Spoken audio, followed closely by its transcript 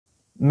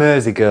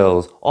Mersey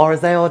Girls, or as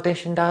they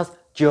auditioned as,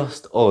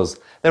 Just Us.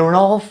 They were an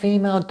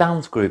all-female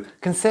dance group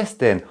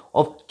consisting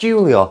of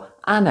Julia,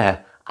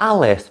 Anna,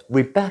 Alice,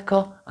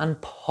 Rebecca and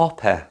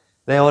Poppy.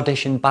 They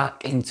auditioned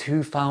back in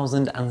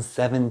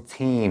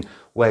 2017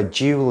 where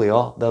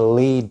Julia, the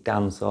lead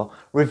dancer,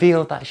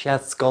 revealed that she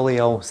had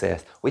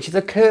scoliosis, which is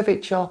a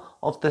curvature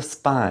of the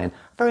spine.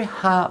 A very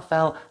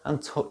heartfelt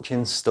and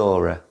touching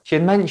story. She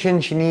had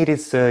mentioned she needed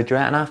surgery,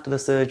 and after the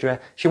surgery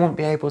she won't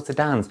be able to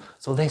dance,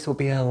 so this will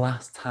be her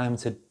last time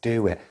to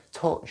do it.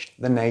 Touched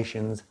the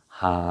nation's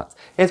heart.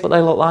 Here's what they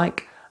look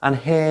like, and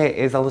here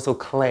is a little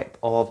clip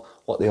of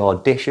what the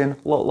audition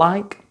looked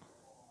like.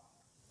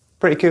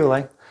 Pretty cool,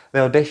 eh? They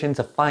auditioned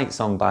a fight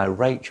song by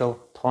Rachel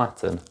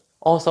Platten.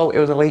 Also, it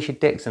was Alicia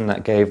Dixon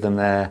that gave them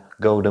their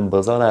golden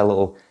buzzer, their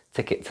little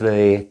ticket to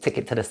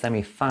the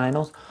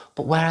semi-finals.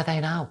 But where are they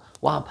now?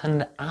 What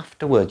happened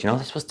afterwards? You know,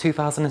 this was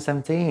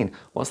 2017.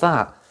 What's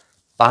that?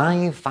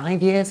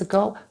 Five years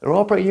ago? They were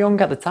all pretty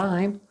young at the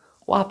time.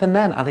 What happened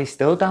then? Are they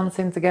still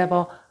dancing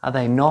together? Are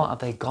they not? Have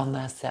they gone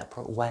their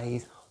separate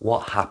ways?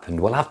 What happened?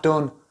 Well, I've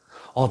done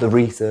all the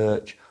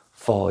research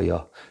for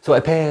you. So it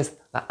appears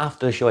that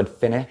after the show had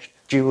finished,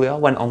 Julia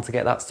went on to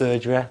get that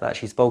surgery that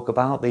she spoke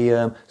about,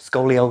 the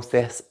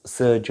scoliosis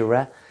surgery.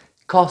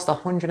 It cost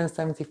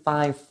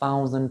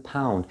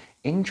 £175,000.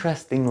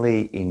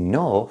 Interestingly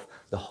enough,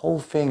 the whole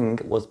thing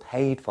was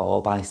paid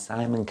for by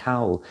Simon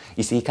Cowell.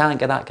 You see, you can't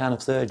get that kind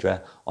of surgery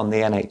on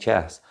the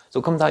NHS, so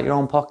it comes out your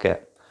own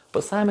pocket.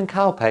 But Simon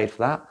Cowell paid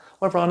for that.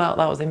 Whether or not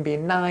that was him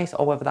being nice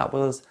or whether that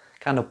was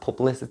kind of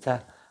publicity,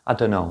 I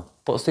don't know.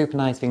 But a super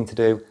nice thing to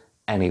do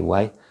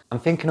anyway. I'm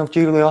thinking of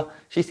Julia.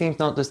 She seems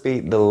not just to be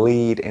the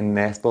lead in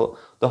this, but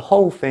the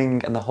whole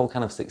thing and the whole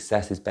kind of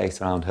success is based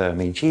around her. I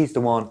mean, she's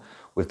the one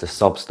with the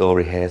sob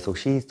story here, so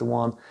she's the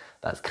one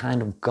that's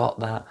kind of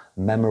got that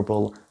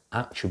memorable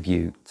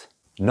attribute.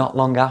 Not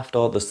long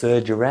after the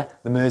surgery,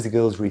 the Mersey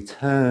Girls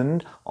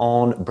returned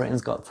on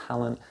Britain's Got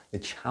Talent, The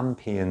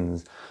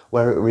Champions,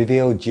 where it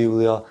revealed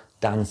Julia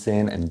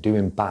dancing and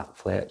doing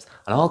backflips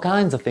and all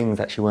kinds of things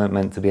that she weren't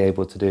meant to be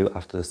able to do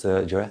after the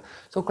surgery.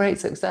 So great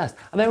success.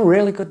 And they're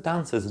really good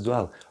dancers as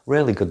well.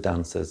 Really good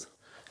dancers.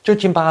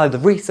 Judging by the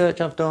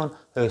research I've done,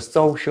 her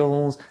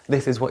socials,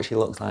 this is what she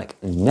looks like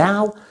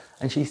now.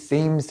 And she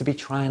seems to be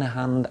trying a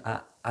hand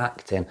at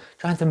acting,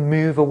 trying to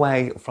move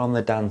away from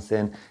the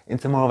dancing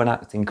into more of an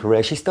acting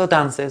career. She still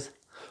dances,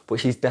 but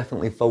she's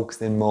definitely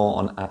focusing more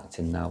on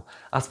acting now.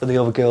 As for the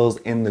other girls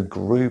in the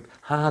group,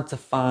 hard to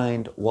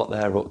find what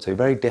they're up to,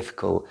 very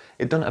difficult.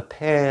 It doesn't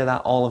appear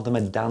that all of them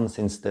are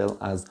dancing still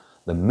as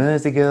the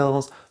Mersey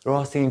Girls. They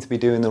all seem to be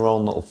doing their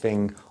own little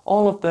thing.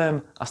 All of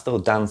them are still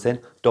dancing,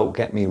 don't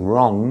get me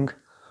wrong,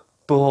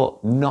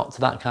 but not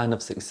to that kind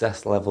of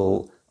success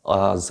level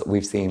as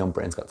we've seen on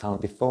Britain's Got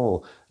Talent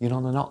before. You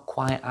know, they're not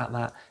quite at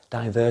that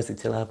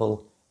diversity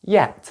level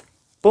yet.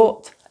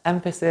 But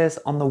emphasis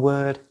on the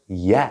word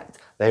yet.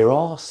 They're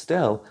all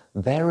still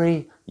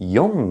very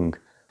young.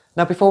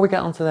 Now, before we get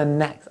on to the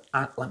next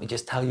act, let me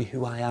just tell you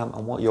who I am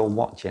and what you're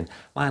watching.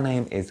 My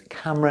name is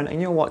Cameron and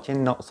you're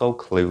watching Not So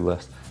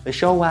Clueless, the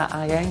show where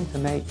I aim to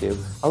make you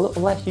a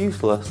little less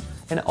useless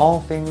in all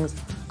things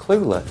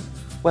clueless.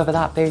 Whether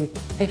that be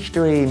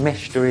history,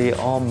 mystery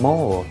or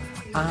more,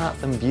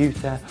 arts and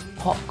beauty,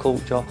 pop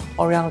culture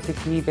or reality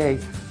TV,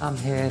 I'm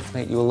here to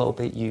make you a little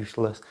bit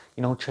useless.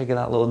 You know, trigger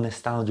that little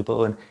nostalgia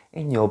button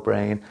in your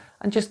brain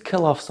and just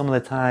kill off some of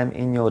the time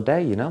in your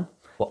day, you know.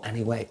 But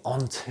anyway,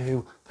 on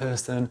to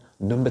person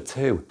number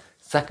 2.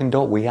 Second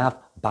up, we have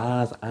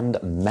Bars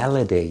and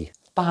Melody.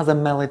 Bars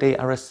and Melody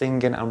are a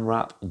singing and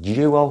rap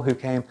duo who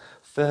came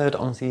third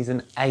on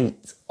season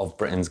 8 of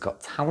Britain's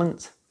Got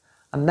Talent.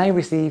 And they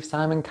received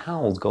Simon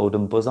Cowell's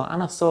golden buzzer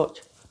and as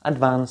such,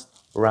 advanced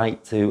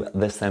right to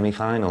the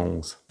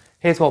semi-finals.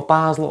 Here's what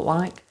Bars look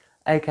like,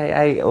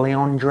 aka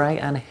Leandre,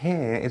 and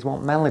here is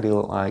what Melody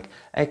look like,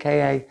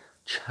 aka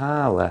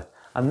Charlie.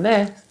 And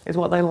this is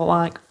what they look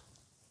like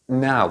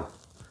now.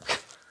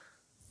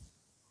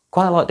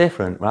 Quite a lot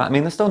different, right? I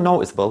mean, they're still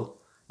noticeable.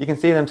 You can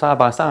see them side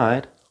by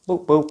side,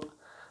 boop, boop.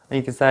 And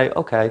you can say,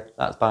 okay,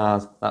 that's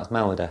Bars, that's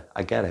Melody,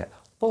 I get it.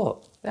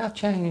 But they have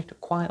changed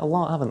quite a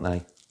lot, haven't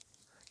they?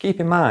 Keep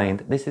in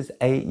mind, this is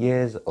 8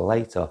 years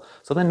later,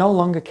 so they're no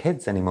longer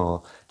kids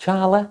anymore.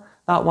 Charlie,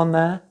 that one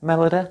there,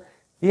 Melody,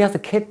 he has a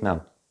kid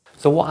now.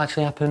 So what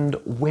actually happened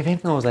within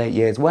those 8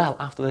 years? Well,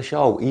 after the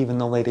show, even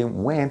though they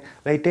didn't win,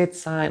 they did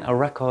sign a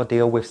record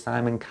deal with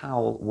Simon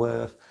Cowell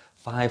worth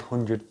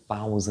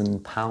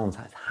 £500,000.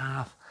 That's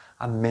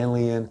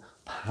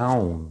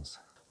 £500,000.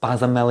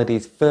 Baz and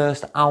Melody's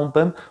first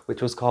album,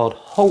 which was called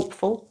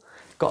Hopeful,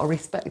 got a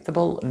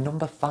respectable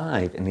number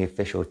 5 in the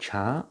official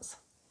charts.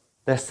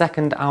 Their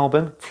second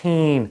album,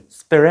 Teen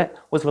Spirit,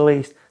 was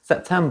released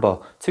September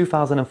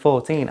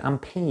 2014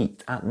 and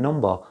peaked at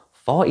number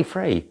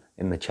 43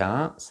 in the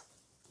charts.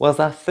 Whereas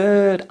their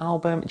third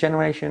album,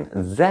 Generation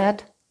Z,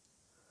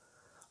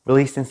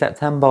 released in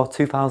September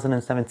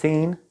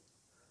 2017,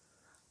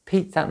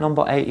 peaked at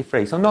number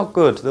 83. So not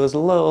good, there was a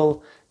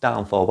little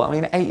downfall, but I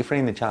mean 83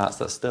 in the charts,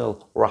 that's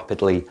still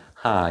rapidly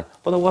high,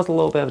 but there was a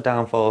little bit of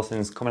downfall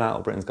since coming out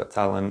of Britain's Got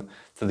Talent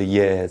to the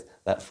years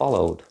that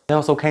followed. They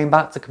also came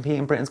back to compete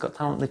in Britain's Got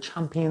Talent, the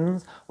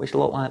champions, which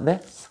looked like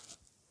this.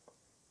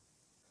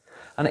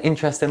 And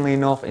interestingly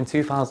enough, in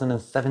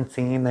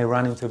 2017, they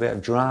ran into a bit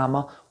of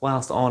drama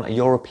whilst on a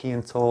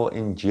European tour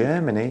in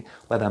Germany,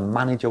 where their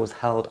manager was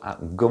held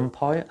at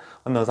gunpoint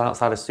when they was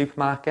outside a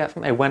supermarket. I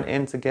think they went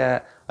in to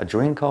get a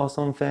drink or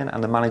something,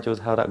 and the manager was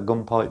held at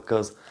gunpoint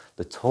because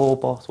the tour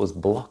bus was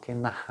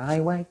blocking the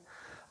highway.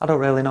 I don't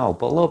really know,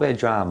 but a little bit of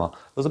drama. There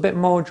was a bit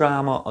more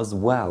drama as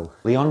well.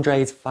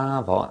 Leandre's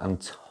father,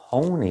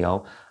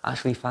 Antonio,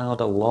 actually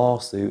filed a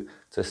lawsuit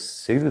to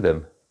sue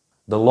them.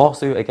 The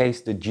lawsuit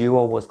against the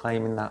duo was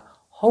claiming that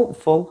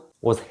Hopeful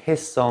was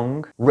his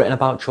song, written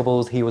about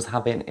troubles he was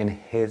having in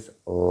his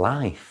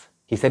life.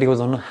 He said he was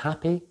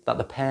unhappy that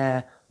the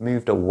pair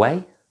moved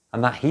away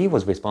and that he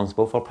was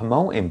responsible for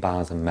promoting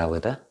Bars and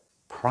Melody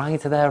prior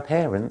to their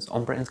appearance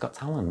on Britain's Got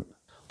Talent.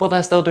 But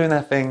they're still doing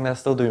their thing, they're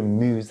still doing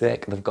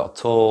music. They've got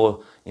a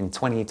tour in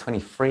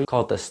 2023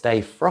 called the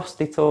Stay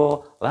Frosty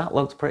Tour. That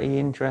looks pretty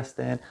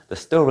interesting. They're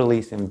still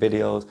releasing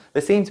videos. They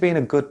seem to be in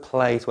a good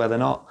place where they're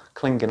not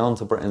clinging on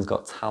to Britain's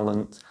Got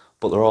Talent,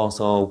 but they're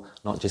also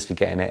not just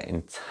forgetting it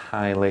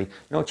entirely. You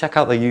know, check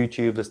out their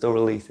YouTube, they're still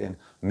releasing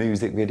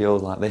music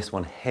videos like this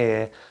one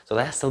here. So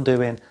they're still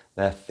doing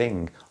their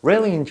thing.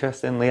 Really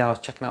interestingly, I was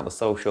checking out the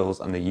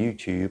socials and the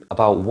YouTube.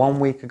 About 1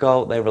 week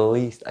ago, they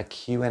released a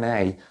Q&A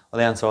where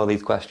they answer all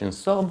these questions,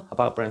 some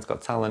about Britain's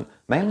Got Talent,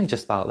 mainly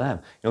just about them.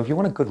 You know, if you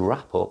want a good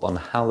wrap up on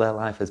how their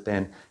life has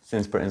been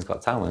since Britain's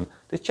Got Talent,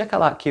 just check out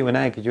that Q&A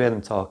because you hear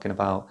them talking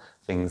about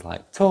things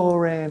like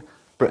touring,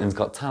 Britain's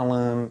Got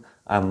Talent,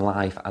 and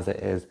life as it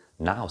is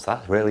now. So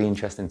that's really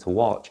interesting to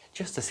watch,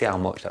 just to see how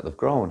much that they've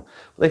grown.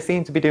 But they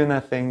seem to be doing their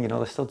thing, you know,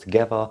 they're still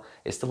together,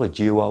 it's still a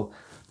duo.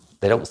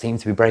 They don't seem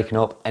to be breaking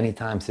up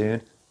anytime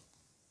soon.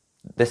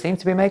 They seem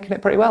to be making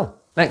it pretty well.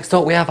 Next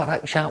up we have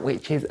our shot,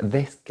 which is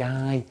this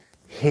guy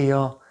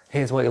here.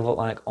 Here's what he looked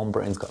like on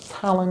Britain's Got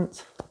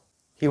Talent.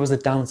 He was a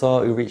dancer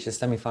who reached the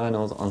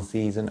semi-finals on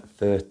season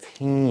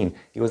 13.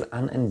 He was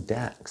ANT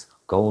DECS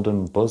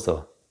Golden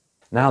Buzzer.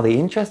 Now the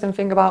interesting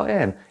thing about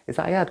him is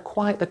that he had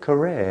quite the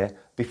career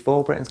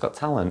before Britain's Got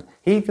Talent.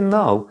 Even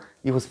though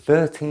he was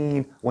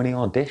 13 when he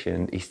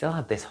auditioned, he still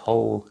had this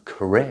whole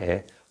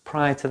career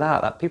prior to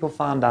that people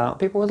found out.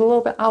 People was a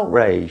little bit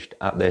outraged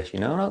at this, you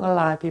know, not gonna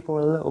lie, people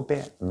were a little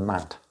bit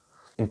mad.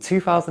 In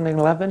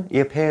 2011, he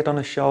appeared on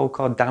a show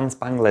called Dance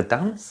Bangla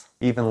Dance.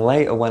 He even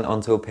later went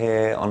on to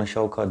appear on a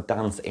show called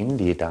Dance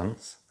India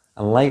Dance.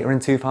 And later in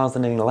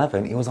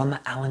 2011, he was on the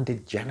Ellen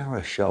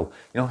DeGeneres show.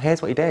 You know,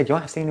 here's what he did. You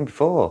might have seen him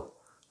before.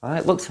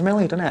 Right? Looks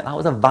familiar, doesn't it? That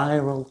was a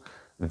viral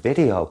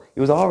video.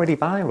 He was already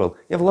viral.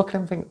 You ever look at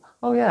him and think,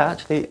 oh yeah,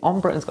 actually, on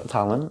Britain's Got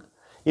Talent,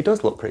 he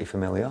does look pretty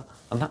familiar.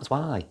 And that's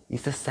why.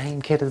 He's the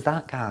same kid as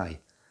that guy.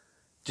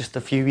 Just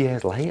a few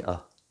years later.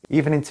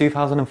 Even in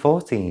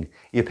 2014,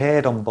 he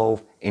appeared on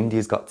both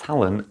India's Got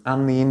Talent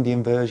and the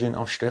Indian version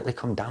of Strictly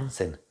Come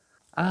Dancing.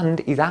 And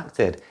he's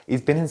acted.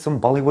 He's been in some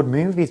Bollywood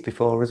movies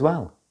before as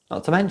well.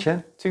 Not to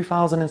mention,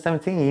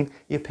 2017,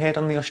 he appeared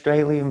on the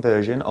Australian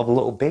version of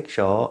Little Big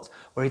Shorts,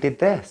 where he did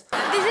this.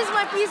 This is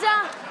my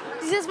pizza,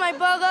 this is my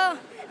burger,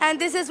 and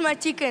this is my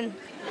chicken.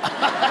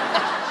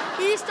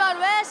 East or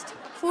west,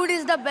 food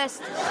is the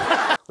best.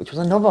 Which was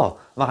another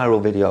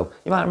viral video.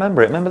 You might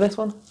remember it. Remember this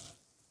one?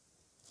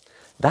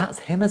 That's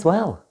him as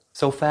well.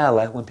 So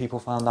fairly, when people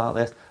found out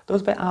this, there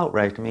was a bit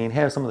outraged. I mean,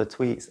 here are some of the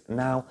tweets.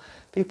 Now,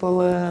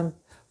 people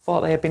thought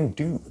they had been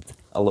duped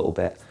a little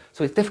bit.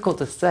 So it's difficult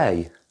to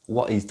say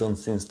what he's done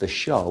since the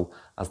show,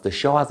 as the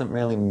show hasn't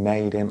really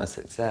made him a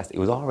success. He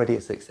was already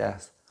a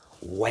success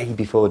way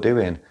before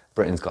doing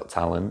Britain's Got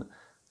Talent.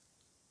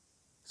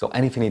 So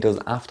anything he does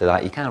after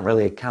that, you can't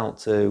really account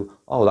to,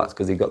 oh, that's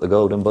because he got the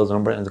golden buzzer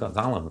on Britain's Got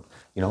Talent.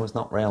 You know, it's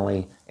not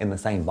really in the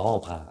same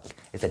ballpark.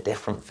 It's a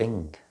different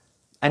thing.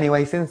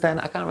 Anyway, since then,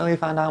 I can't really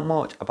find out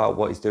much about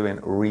what he's doing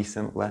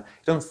recently.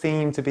 He doesn't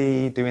seem to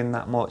be doing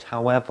that much.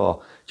 However,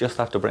 just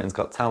after Britain's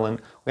Got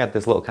Talent, we had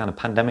this little kind of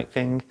pandemic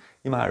thing.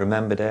 You might have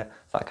remembered it.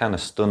 That kind of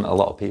stunned a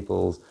lot of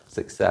people's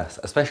success,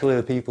 especially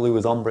the people who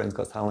was on Britain's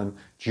Got Talent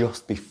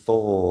just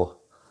before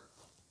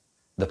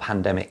the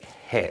pandemic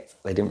hit.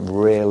 They didn't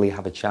really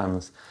have a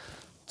chance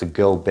to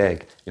go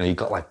big. You know, you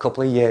got like a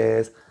couple of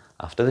years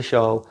after the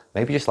show,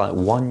 maybe just like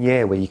 1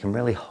 year where you can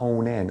really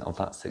hone in on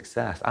that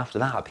success. After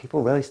that,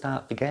 people really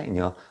start forgetting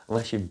you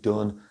unless you've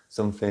done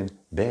something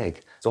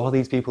big. So all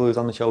these people who was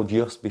on the show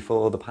just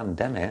before the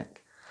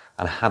pandemic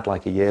and had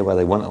like a year where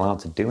they weren't allowed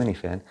to do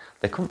anything,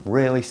 they couldn't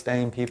really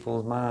stay in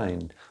people's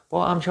mind.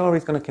 But I'm sure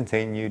he's going to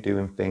continue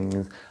doing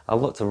things. I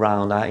looked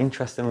around,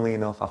 interestingly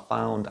enough, I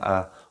found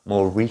a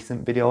more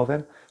recent video of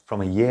him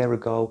from a year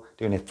ago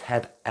doing a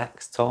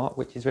TEDx talk,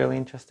 which is really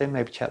interesting.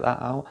 Maybe check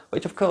that out.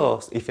 Which of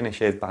course he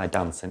finishes by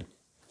dancing.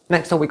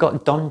 Next up we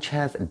got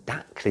Donches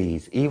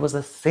Dacres. He was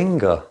a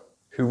singer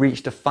who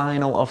reached the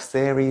final of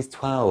Series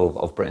 12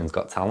 of Britain's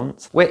Got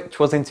Talent, which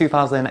was in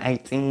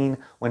 2018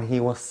 when he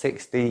was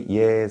 60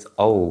 years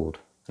old.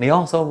 And he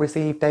also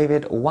received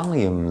David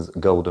Walliams'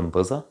 Golden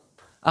Buzzer.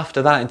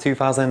 After that, in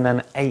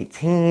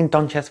 2018,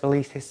 Don Chess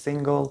released his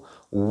single,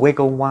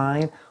 Wiggle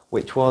Wine,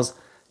 which was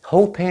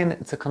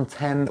hoping to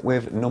contend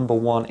with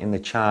 #1 in the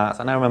charts.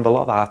 And I remember a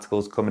lot of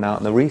articles coming out,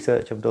 and the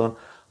research I've done,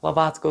 a lot of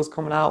articles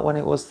coming out when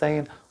it was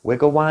saying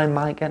Wiggle Wine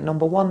might get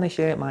 #1 this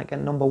year, it might get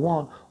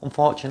 #1.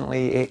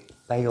 Unfortunately, it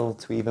failed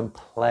to even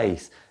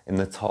place in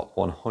the top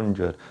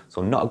 100.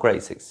 So not a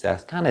great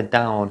success, kind of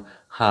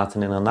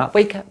downheartening on that,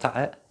 but he kept at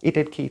it. He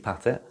did keep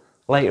at it.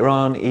 Later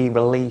on, he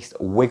released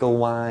Wiggle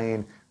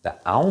Wine, the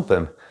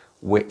album,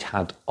 which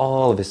had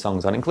all of his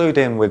songs on,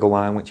 including Wiggle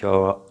Wine,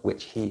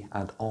 which he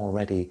had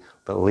already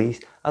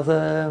released, as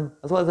well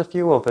as a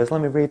few others.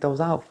 Let me read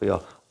those out for you.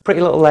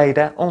 Pretty Little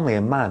Lady, Only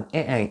a Man,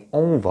 It Ain't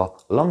Over,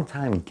 Long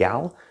Time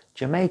Gal,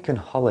 Jamaican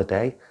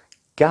Holiday,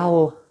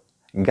 Gal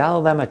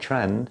Them a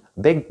Trend,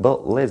 Big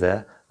Butt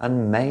Lizzie,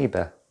 and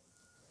Maybe.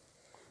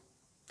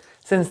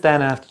 Since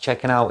then, after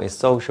checking out his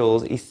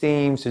socials, he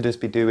seems to just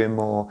be doing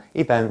more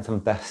events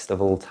and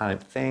festival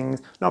type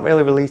things, not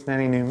really releasing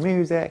any new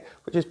music,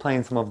 but just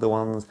playing some of the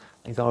ones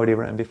he's already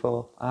written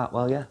before.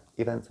 Well, yeah,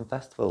 events and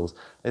festivals.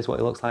 This is what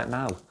it looks like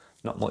now.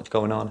 Not much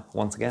going on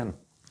once again.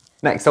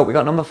 Next up, we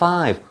got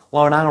 #5,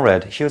 Lauren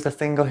Alred. She was the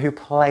singer who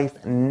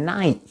placed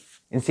 9th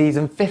in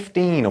season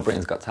 15 of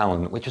Britain's Got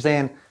Talent, which was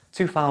in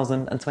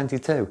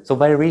 2022. So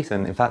very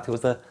recent. In fact, it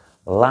was the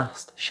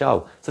last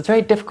show. So it's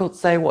very difficult to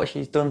say what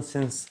she's done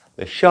since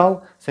the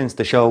show. Since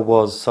the show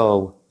was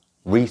so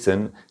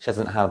recent, she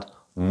hasn't had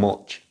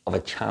much of a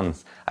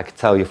chance. I could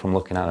tell you from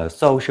looking at her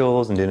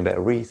socials and doing a bit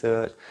of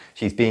research,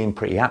 she's been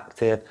pretty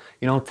active.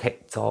 You know,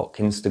 TikTok,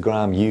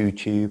 Instagram,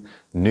 YouTube,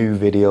 new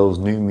videos,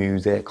 new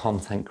music,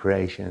 content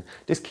creation,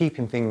 just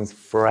keeping things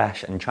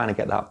fresh and trying to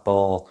get that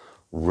ball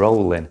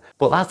rolling.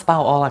 But that's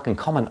about all I can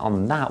comment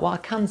on that. What I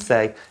can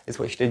say is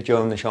what she did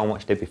during the show and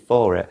what she did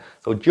before it.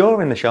 So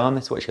during the show, and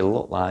this is what she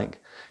looked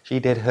like, she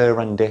did her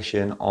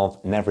rendition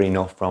of Never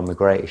Enough from The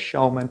Greatest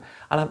Showman,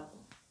 and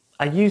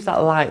I use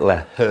that lightly,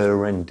 her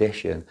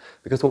rendition,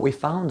 because what we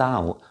found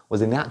out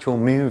was in the actual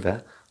movie,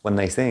 when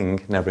they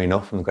sing Never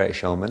Enough from The Greatest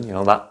Showman, you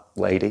know, that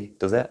lady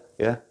does it,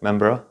 yeah?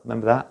 Remember her?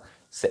 Remember that?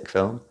 Sick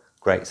film,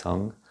 great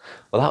song.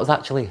 Well, that was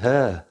actually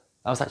her.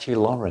 That was actually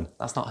Lauren.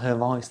 That's not her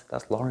voice,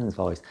 that's Lauren's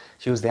voice.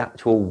 She was the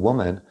actual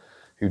woman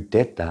who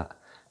did that.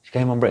 She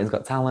came on Britain's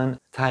Got Talent,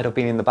 tired of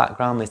being in the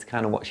background, this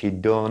kind of what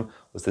she'd done,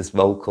 was this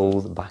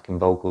vocals, backing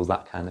vocals,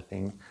 that kind of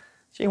thing.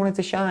 She wanted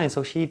to shine,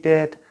 so she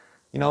did,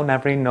 you know,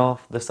 Never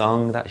Enough, the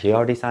song that she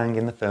already sang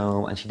in the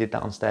film, and she did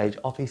that on stage.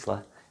 Obviously,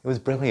 it was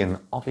brilliant.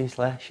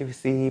 Obviously, she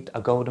received a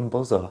golden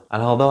buzzer.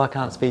 And although I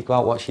can't speak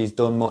about what she's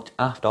done much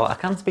after, I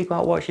can speak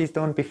about what she's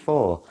done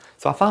before.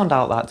 So I found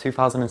out that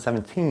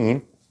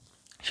 2017,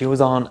 she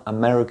was on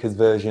America's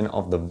version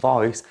of The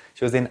Voice.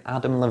 She was in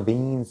Adam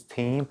Levine's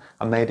team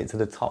and made it to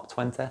the top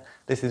 20.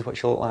 This is what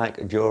she looked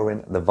like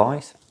during The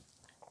Voice.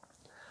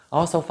 I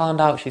also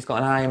found out she's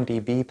got an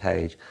IMDb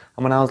page,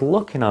 and when I was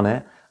looking on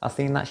it, I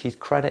seen that she's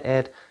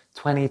credited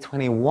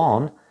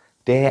 2021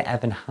 Dear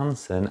Evan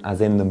Hansen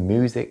as in the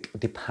music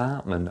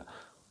department.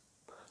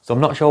 So I'm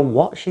not sure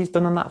what she's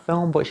done on that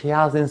film, but she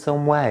has in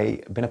some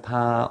way been a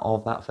part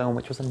of that film,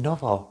 which was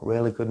another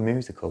really good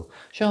musical.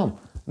 Sure,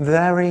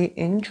 very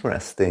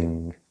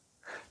interesting.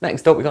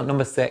 Next up, we got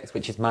 #6,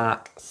 which is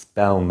Mark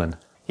Spellman.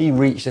 He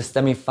reached the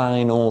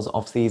semi-finals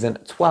of season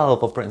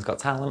 12 of Britain's Got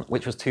Talent,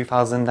 which was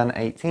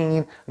 2018,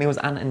 and he was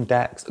ANT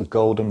DECS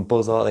Golden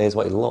Buzzer. Here's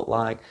what he looked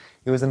like.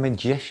 He was a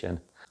magician.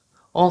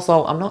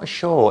 Also, I'm not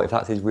sure if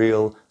that's his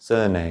real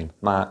surname,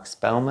 Mark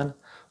Spellman,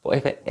 but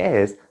if it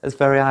is, it's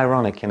very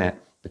ironic, innit?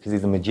 Because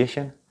he's a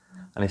magician,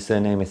 and his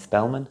surname is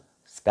Spellman.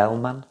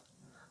 Spellman.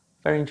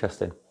 Very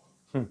interesting.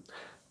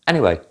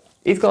 Anyway,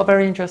 he's got a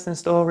very interesting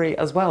story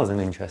as well as an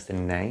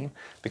interesting name,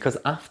 because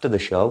after the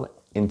show,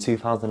 in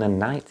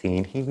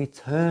 2019, he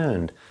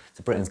returned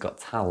to Britain's Got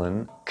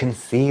Talent,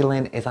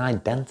 concealing his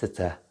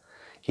identity.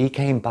 He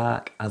came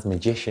back as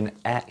Magician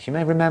X. You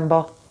may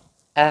remember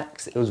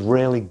X, it was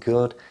really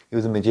good. He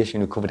was a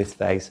magician who covered his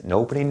face.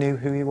 Nobody knew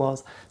who he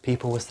was.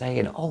 People were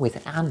saying, oh, is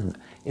it Ant?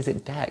 Is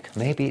it Dec?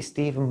 Maybe it's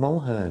Stephen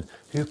Mulhern.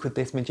 Who could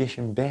this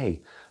magician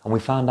be? And we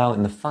found out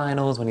in the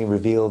finals when he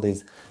revealed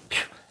his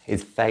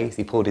face,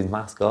 he pulled his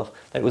mask off,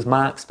 that it was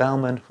Mark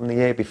Spellman from the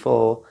year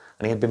before,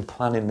 and he had been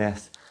planning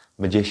this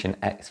Magician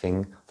X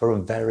thing for a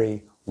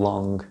very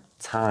long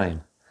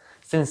time.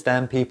 Since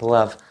then, people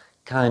have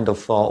kind of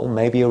thought, well,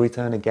 maybe he'll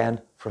return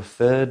again for a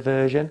third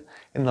version.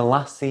 In the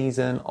last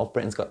season of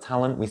Britain's Got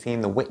Talent, we've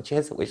seen the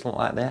Witches, which look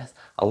like this.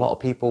 A lot of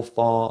people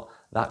thought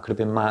that could have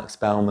been Mark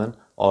Spellman,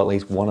 or at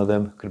least one of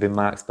them could have been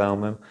Mark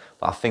Spellman,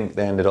 but I think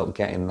they ended up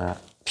getting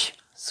that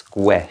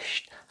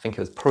squished. I think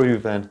it was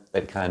proven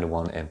they'd kind of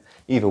want him.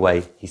 Either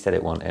way, he said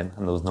it want him,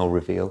 and there was no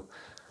reveal,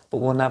 but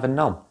we'll never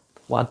know.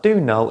 What I do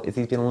know is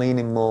he's been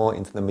leaning more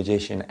into the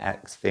Magician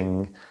X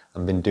thing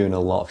and been doing a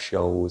lot of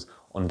shows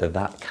under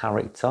that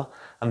character.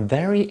 And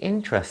very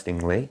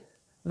interestingly,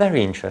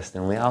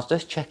 I was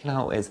just checking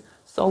out his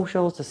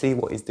socials to see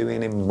what he's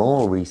doing in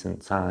more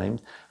recent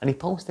times, and he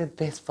posted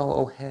this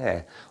photo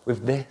here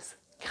with this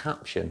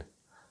caption,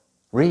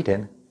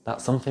 reading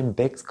that something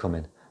big's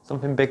coming.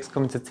 something big's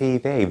coming to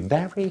TV.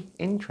 Very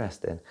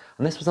interesting.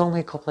 And this was only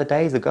a couple of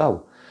days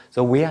ago.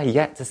 So we are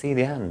yet to see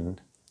the end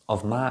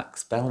of Mark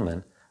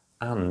Spellman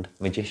and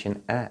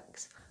Magician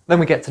X. Then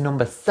we get to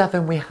number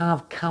 7, we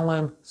have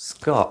Callum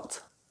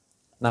Scott.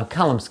 Now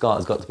Callum Scott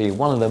has got to be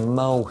one of the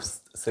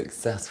most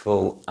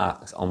successful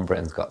acts on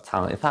Britain's Got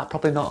Talent. In fact,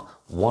 probably not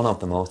one of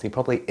the most, he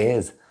probably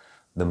is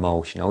the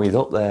most. You know, he's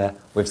up there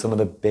with some of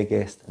the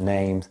biggest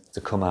names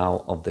to come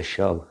out of the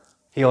show.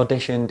 He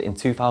auditioned in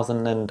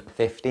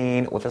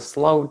 2015 with a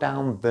slowed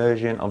down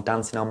version of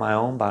Dancing on My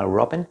Own by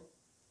Robin.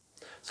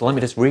 So let me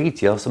just read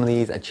to you some of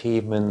these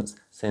achievements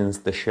since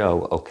the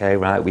show. Okay,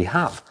 right, we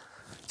have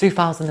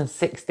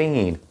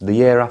 2016, the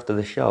year after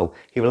the show,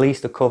 he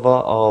released a cover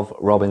of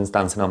Robin's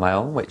Dancing on My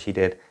Own, which he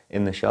did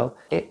in the show.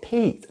 It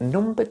peaked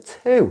number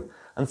 2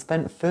 and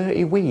spent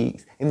 30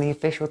 weeks in the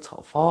official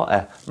top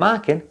 40,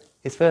 marking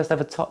his first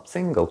ever top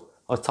single,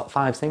 or top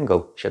 5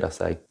 single, should I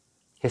say.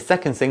 His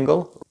second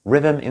single,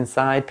 Rhythm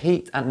Inside,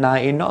 peaked at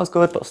 90, not as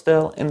good, but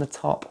still in the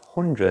top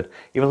 100.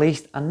 He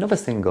released another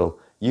single,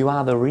 You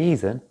Are The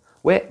Reason,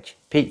 which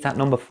peaked at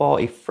number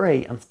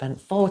 43 and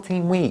spent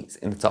 14 weeks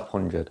in the top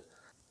 100.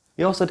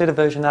 He also did a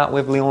version out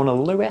with Leona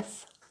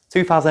Lewis.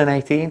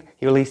 2018,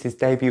 he released his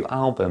debut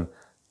album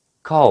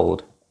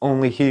called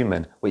Only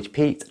Human, which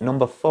peaked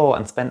number 4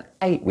 and spent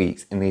 8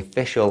 weeks in the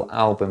official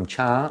album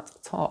chart,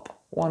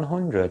 top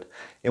 100.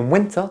 In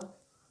winter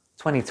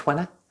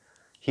 2020,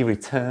 he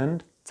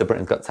returned to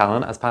Britain's Got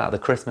Talent as part of the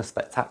Christmas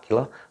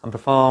Spectacular and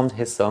performed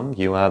his song,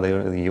 You Are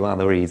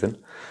the Reason,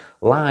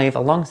 live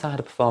alongside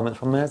a performance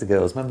from Mersey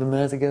Girls. Remember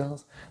Mersey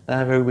Girls?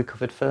 They're who we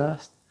covered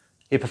first.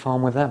 He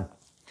performed with them.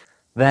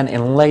 Then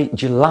in late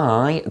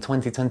July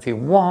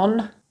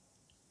 2021,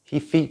 he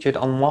featured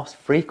on Lost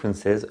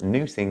Frequency's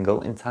new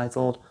single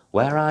entitled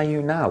Where Are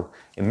You Now?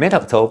 In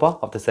mid-October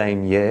of the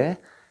same year,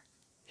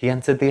 he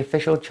entered the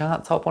official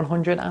chart top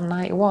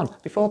 191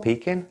 before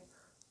peaking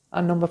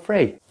at number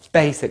 3.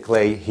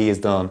 Basically, he has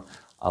done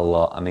a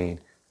lot. I mean,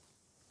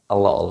 a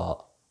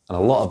lot. And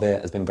a lot of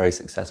it has been very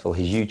successful.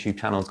 His YouTube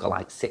channel's got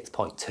like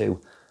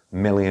 6.2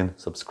 million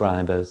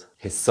subscribers.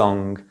 His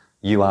song,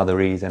 You Are The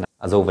Reason,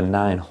 has over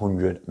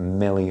 900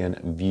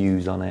 million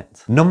views on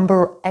it.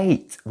 Number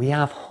 8, we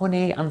have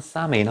Honey and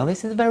Sammy. Now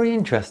this is a very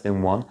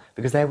interesting one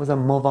because there was a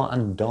mother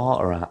and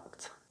daughter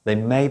act. They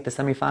made the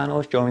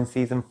semi-finals during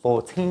season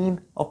 14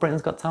 of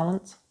Britain's Got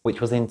Talent,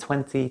 which was in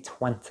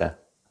 2020.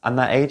 And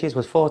their ages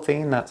was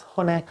 14, that's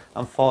Honey,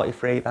 and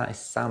 43, that is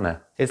Sammy.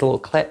 Here's a little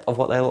clip of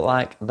what they look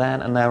like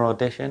then and their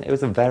audition. It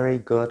was a very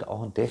good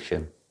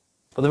audition.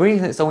 But the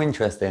reason it's so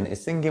interesting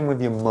is singing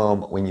with your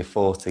mum when you're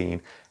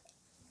 14.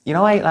 You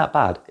know, it ain't that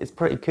bad. It's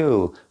pretty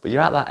cool. But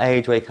you're at that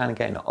age where you're kind of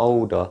getting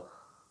older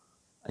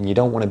and you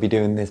don't want to be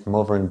doing this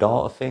mother and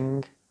daughter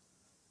thing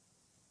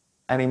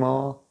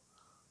anymore.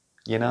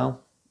 You know?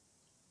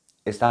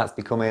 It starts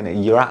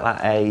becoming, you're at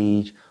that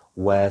age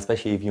where,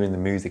 especially if you're in the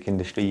music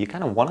industry, you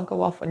kind of want to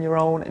go off on your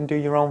own and do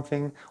your own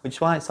thing, which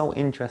is why it's so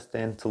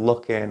interesting to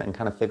look in and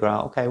kind of figure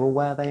out, okay, well,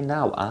 where are they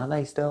now? Are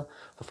they still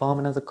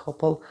performing as a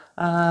couple?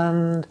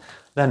 And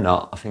they're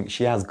not. I think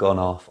she has gone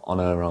off on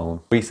her own.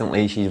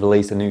 Recently, she's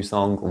released a new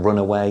song,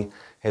 Runaway.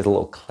 Here's a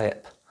little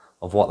clip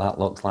of what that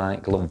looks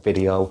like, a little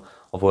video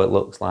of what it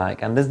looks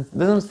like. And there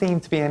doesn't seem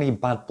to be any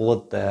bad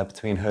blood there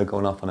between her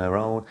going off on her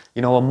own.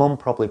 You know, her mum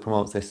probably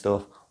promotes this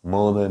stuff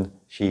more than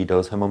she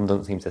does. Her mum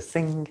doesn't seem to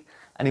sing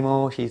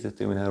anymore. She's just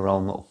doing her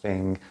own little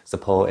thing,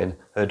 supporting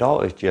her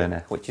daughter's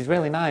journey, which is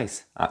really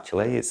nice,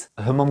 actually.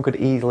 Her mum could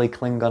easily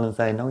cling on and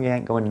say, no, you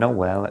ain't going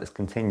nowhere, let's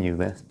continue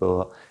this.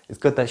 But it's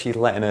good that she's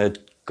letting her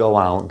go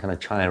out and kind of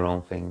try her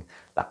own thing.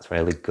 That's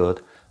really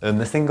good.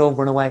 The single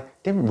Runaway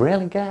didn't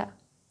really get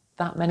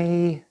that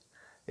many.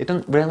 It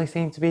doesn't really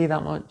seem to be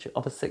that much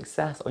of a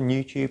success on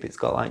YouTube. It's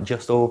got like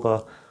just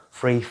over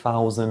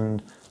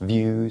 3,000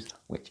 views,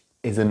 which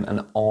isn't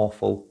an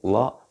awful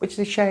lot, which is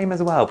a shame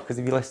as well, because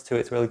if you listen to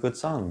it, it's a really good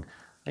song.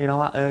 You know,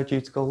 I urge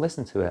you to go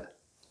listen to it.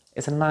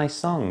 It's a nice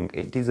song.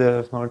 It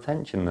deserves more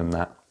attention than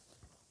that.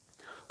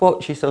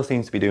 But she still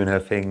seems to be doing her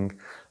thing.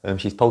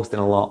 She's posting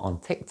a lot on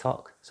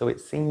TikTok, so it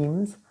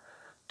seems,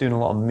 doing a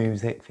lot of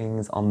music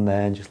things on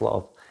there and just a lot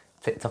of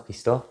TikTok-y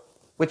stuff,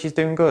 which is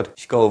doing good.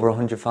 She's got over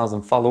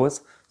 100,000 followers,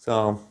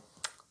 so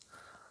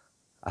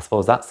I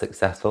suppose that's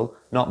successful.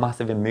 Not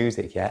massive in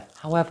music yet.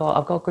 However,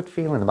 I've got a good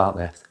feeling about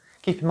this.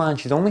 Keep in mind,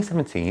 she's only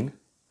 17,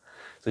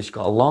 so she's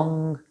got a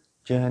long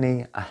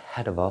journey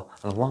ahead of her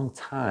and a long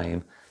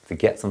time to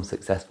get some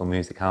successful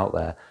music out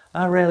there.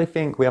 I really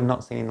think we have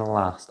not seen the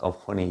last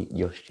of Honey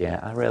just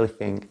yet. I really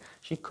think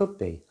she could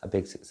be a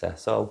big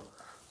success, so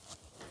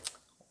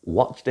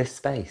watch this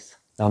space.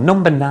 Now,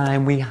 number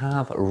 9, we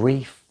have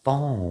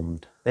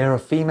Reformed. They're a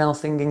female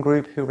singing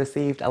group who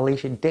received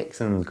Alicia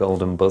Dixon's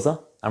Golden Buzzer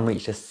and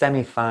reached the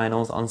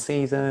semi-finals on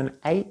season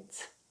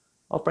 8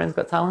 of Britain's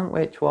Got Talent,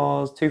 which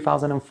was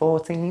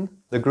 2014.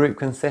 The group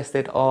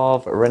consisted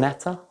of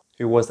Renetta,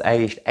 who was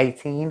aged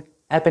 18,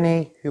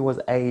 Ebony, who was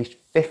aged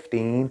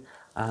 15,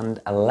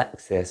 and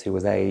Alexis, who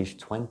was aged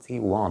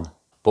 21.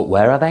 But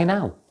where are they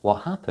now?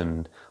 What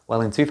happened? Well,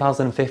 in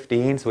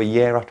 2015, so a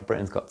year after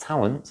Britain's Got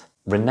Talent,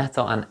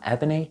 Renato and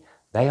Ebony,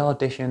 they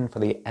auditioned for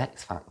the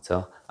X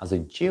Factor as a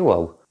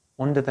duo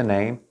under the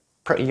name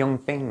Pretty Young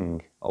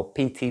Thing, or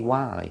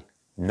PTY.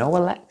 No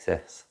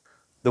Alexis.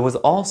 There was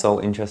also,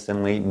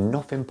 interestingly,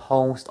 nothing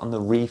posted on the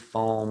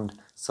reformed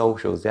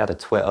socials. They had a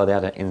Twitter, they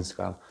had an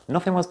Instagram.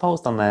 Nothing was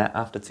posted on there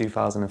after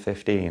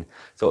 2015.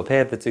 So it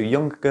appeared the two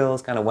younger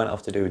girls kind of went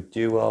off to do a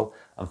duo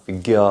and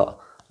forgot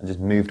and just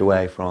moved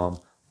away from,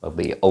 well,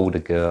 the older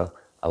girl,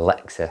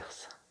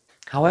 Alexis.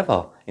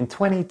 However, in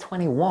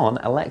 2021,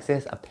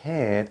 Alexis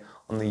appeared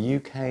on the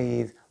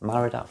UK's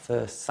Married at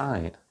First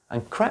Sight.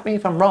 And correct me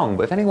if I'm wrong,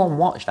 but if anyone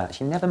watched that,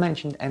 she never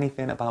mentioned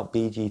anything about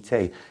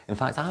BGT. In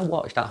fact, I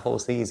watched that whole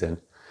season,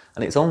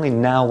 and it's only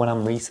now when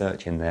I'm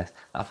researching this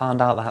that I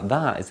found out that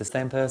that is the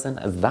same person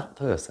as that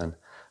person.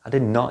 I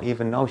did not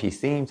even know. She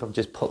seemed to have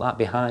just put that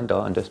behind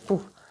her and just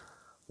poof,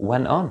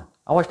 went on.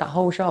 I watched that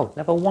whole show.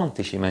 Never once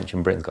did she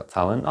mention Britain's Got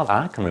Talent. Not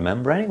that I can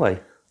remember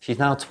anyway. She's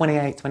now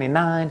 28,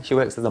 29. She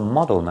works as a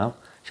model now.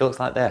 She looks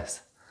like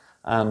this.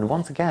 And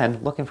once again,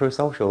 looking through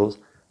socials,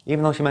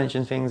 even though she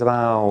mentions things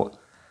about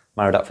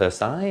Married at First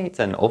Sight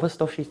and other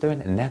stuff she's doing,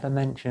 it never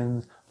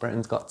mentions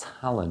Britain's Got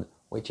Talent,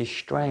 which is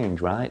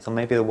strange, right? So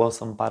maybe there was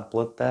some bad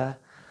blood there.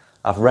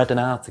 I've read an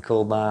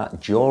article that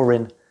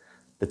during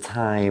the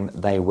time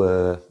they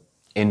were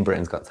in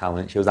Britain's Got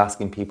Talent, she was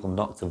asking people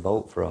not to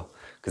vote for her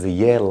because a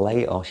year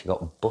later she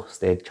got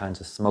busted trying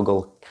to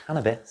smuggle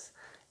cannabis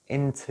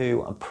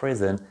into a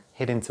prison,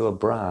 hid into a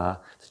bra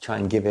to try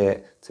and give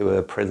it to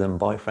her prison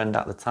boyfriend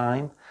at the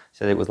time. She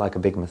said it was like a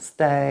big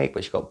mistake,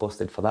 but she got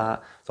busted for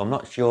that. So I'm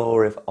not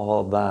sure if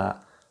all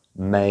that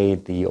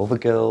made the other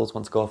girls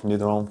want to go off and do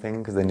their own thing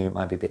because they knew it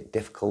might be a bit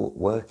difficult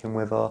working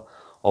with her,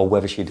 or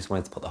whether she just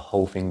wanted to put the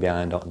whole thing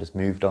behind her and just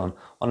moved on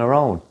her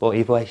own. But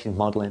either way, she's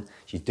modelling,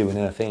 she's doing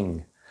her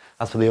thing.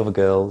 As for the other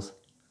girls,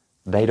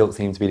 they don't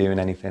seem to be doing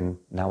anything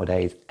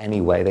nowadays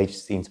anyway. They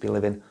just seem to be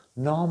living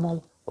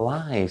normal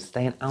lives,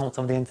 staying out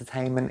of the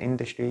entertainment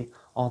industry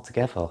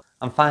altogether.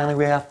 And finally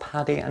we have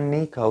Paddy and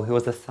Nico, who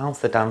was a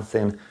salsa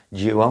dancing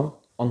duo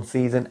on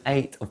season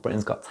 8 of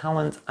Britain's Got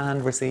Talent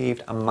and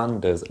received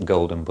Amanda's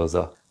golden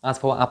buzzer. As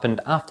for what happened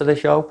after the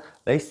show,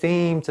 they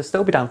seem to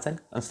still be dancing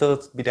and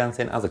still be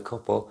dancing as a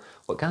couple,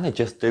 but kind of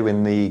just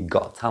doing the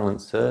Got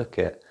Talent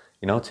circuit.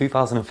 You know,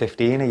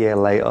 2015, a year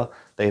later,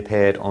 they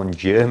appeared on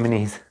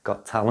Germany's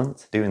Got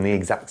Talent doing the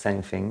exact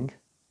same thing,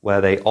 where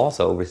they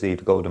also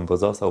received a golden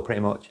buzzer, so pretty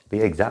much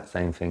the exact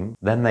same thing.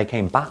 Then they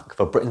came back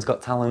for Britain's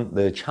Got Talent,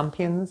 the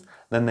champions.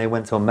 Then they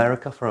went to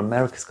America for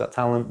America's Got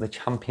Talent, the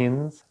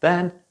champions.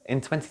 Then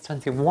in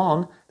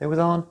 2021, they was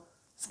on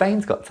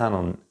Spain's Got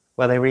Talent,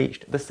 where they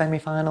reached the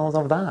semi-finals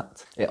of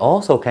that. It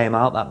also came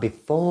out that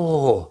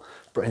before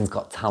Britain's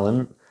Got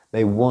Talent,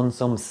 they won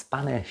some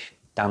Spanish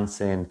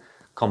dancing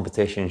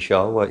competition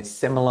show where it's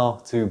similar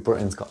to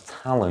Britain's Got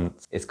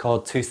Talent. It's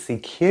called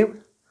 2CQ.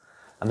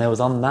 And they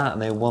was on that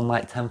and they won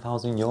like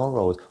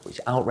 €10,000,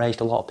 which outraged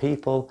a lot of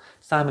people.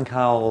 Simon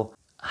Cowell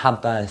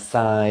had their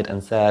side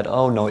and said,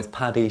 oh no, it's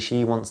Paddy,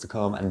 she wants to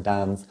come and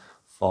dance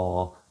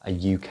for a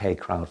UK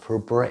crowd, for a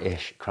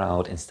British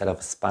crowd instead of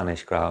a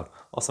Spanish crowd,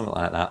 or something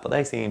like that. But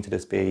they seem to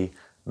just be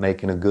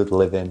making a good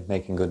living,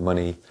 making good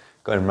money,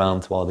 going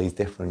around to all these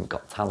different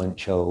Got Talent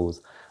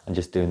shows and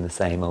just doing the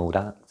same old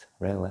act,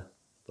 really.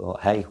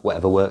 But hey,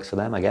 whatever works for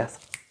them, I guess.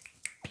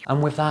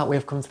 And with that,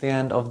 we've come to the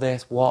end of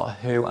this What,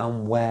 Who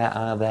and Where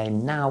Are They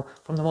Now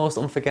from the most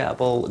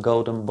unforgettable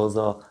golden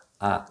buzzer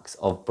acts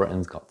of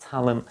Britain's Got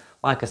Talent.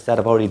 Like I said,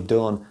 I've already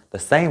done the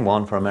same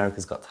one for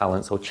America's Got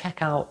Talent, so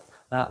check out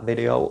that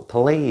video,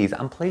 please.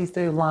 And please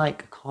do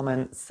like,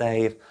 comment,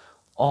 save,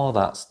 all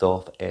that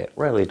stuff. It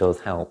really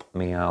does help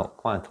me out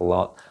quite a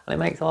lot, and it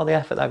makes all the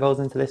effort that goes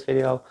into this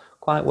video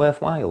quite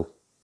worthwhile.